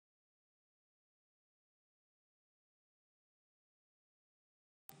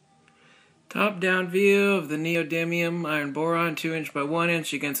Top-down view of the neodymium iron boron 2" by 1"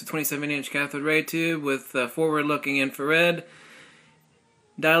 against a 27" cathode ray tube with forward-looking infrared.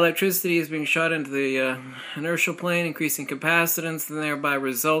 Dielectricity is being shot into the inertial plane, increasing capacitance, and thereby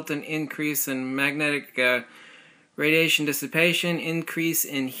resultant increase in magnetic radiation dissipation, increase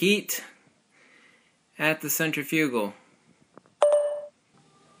in heat at the centrifugal.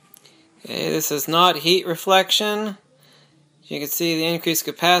 Okay, this is not heat reflection. You can see the increased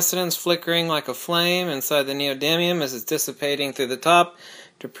capacitance flickering like a flame inside the neodymium as it's dissipating through the top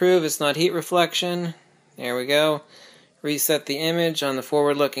to prove it's not heat reflection. There we go. Reset the image on the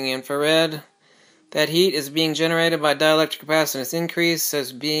forward-looking infrared. That heat is being generated by dielectric capacitance increase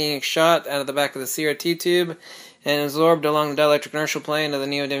as being shot out of the back of the CRT tube and absorbed along the dielectric inertial plane of the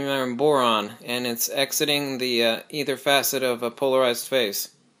neodymium iron boron, and it's exiting the either facet of a polarized face.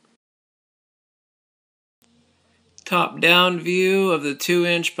 Top-down view of the 2"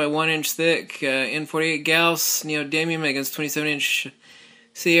 by 1" thick N48 Gauss neodymium against 27"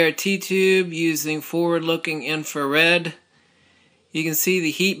 CRT tube using forward-looking infrared. You can see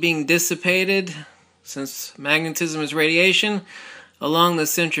the heat being dissipated, since magnetism is radiation, along the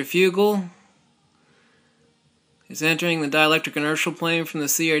centrifugal. It's entering the dielectric inertial plane from the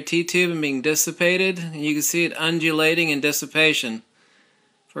CRT tube and being dissipated. And you can see it undulating in dissipation.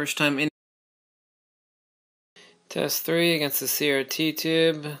 First time in. Test 3 against the CRT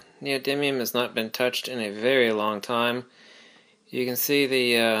tube. Neodymium has not been touched in a very long time. You can see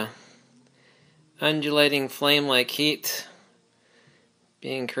the undulating flame-like heat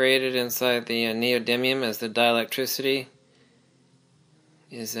being created inside the neodymium as the dielectricity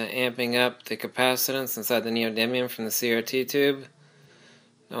is amping up the capacitance inside the neodymium from the CRT tube.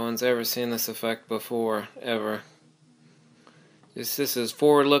 No one's ever seen this effect before, ever. This is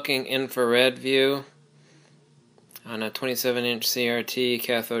forward-looking infrared view on a 27" CRT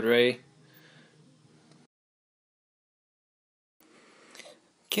cathode ray.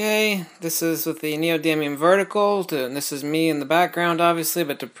 Okay, this is with the neodymium vertical, and this is me in the background obviously,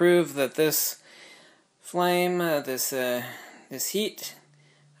 but to prove that this flame, this heat,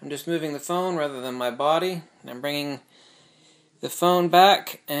 I'm just moving the phone rather than my body. I'm bringing the phone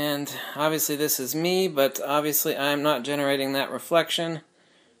back, and obviously this is me, but obviously I'm not generating that reflection.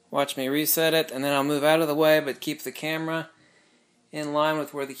 Watch me reset it, and then I'll move out of the way, but keep the camera in line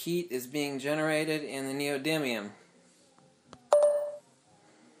with where the heat is being generated in the neodymium.